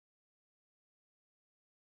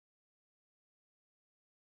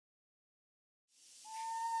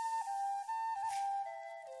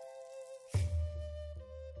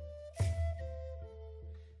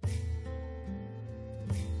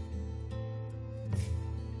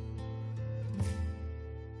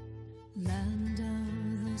land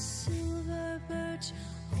of the silver birch,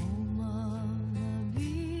 home of the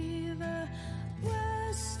beaver,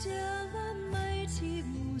 where still the mighty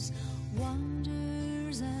moose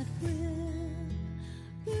wanders at will.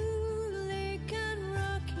 Blue lake and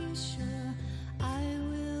rocky shore, I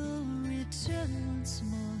will return once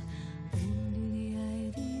more.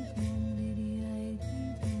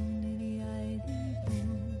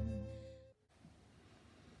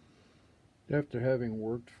 After having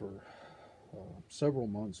worked for several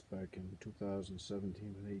months back in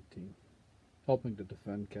 2017 and 18, helping to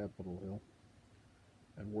defend Capitol Hill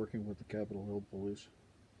and working with the Capitol Hill police,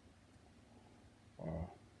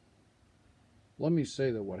 let me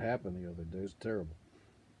say that what happened the other day is terrible.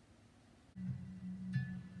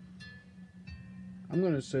 I'm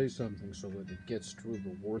going to say something so that it gets through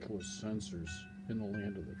the worthless censors in the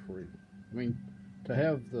land of the free. I mean, to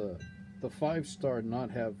have the five-star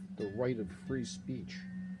not have the right of free speech,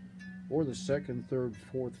 or the Second, Third,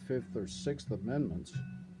 Fourth, Fifth, or Sixth Amendments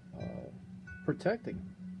protecting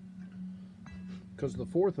them. Because the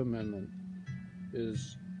Fourth Amendment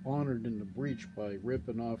is honored in the breach by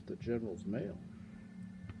ripping off the general's mail.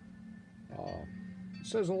 It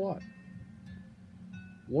says a lot.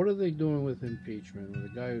 What are they doing with impeachment with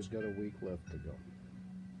a guy who's got a week left to go?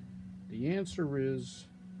 The answer is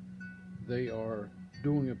they are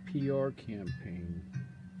doing a PR campaign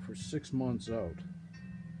for 6 months out,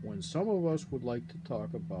 when some of us would like to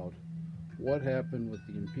talk about what happened with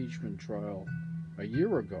the impeachment trial a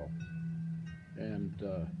year ago and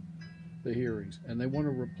the hearings, and they want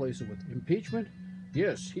to replace it with impeachment.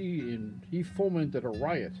 Yes, he fomented a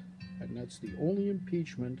riot, and that's the only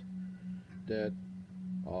impeachment that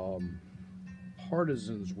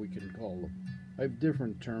partisans, we can call them, I have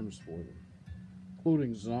different terms for them,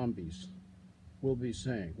 including zombies, will be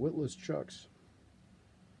saying. Witless Chucks.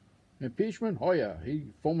 Impeachment? Oh yeah, he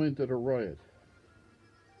fomented a riot.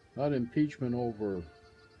 Not impeachment over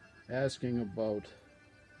asking about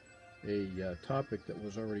a topic that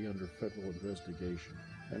was already under federal investigation,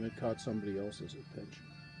 and it caught somebody else's attention.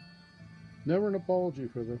 Never an apology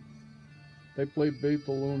for them. They play bait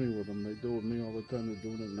the loony with them. They do it with me all the time. They're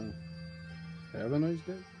doing it now. Have a nice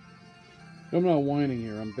day. I'm not whining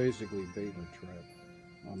here. I'm basically baiting a trap.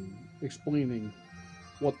 I'm explaining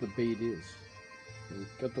what the bait is. He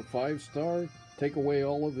got the 5-star, take away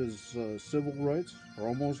all of his civil rights, or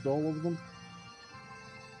almost all of them,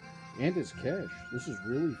 and his cash. This is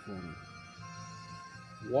really funny.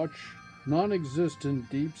 Watch non-existent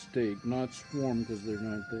deep state not swarm because they're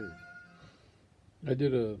not there. I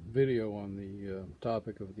did a video on the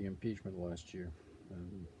topic of the impeachment last year,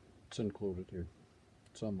 and it's included here.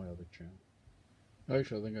 It's on my other channel.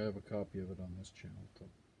 Actually, I think I have a copy of it on this channel too.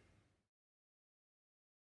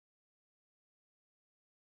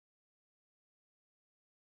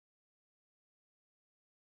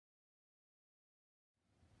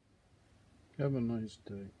 Have a nice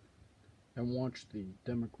day, and watch the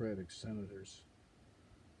Democratic senators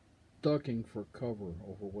ducking for cover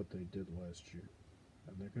over what they did last year,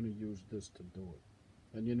 and they're going to use this to do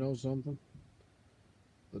it. And you know something?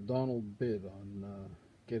 The Donald bid on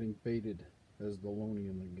getting baited as the loony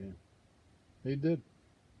in the game. They did.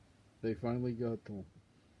 They finally got to him.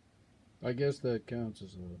 I guess that counts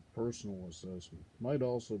as a personal assessment. Might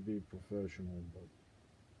also be professional, but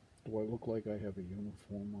do I look like I have a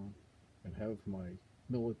uniform on and have my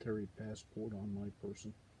military passport on my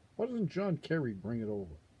person? Why doesn't John Kerry bring it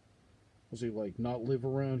over? Was he like, not live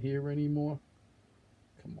around here anymore?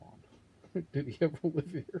 Come on. Did he ever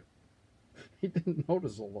live here? He didn't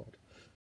notice a lot.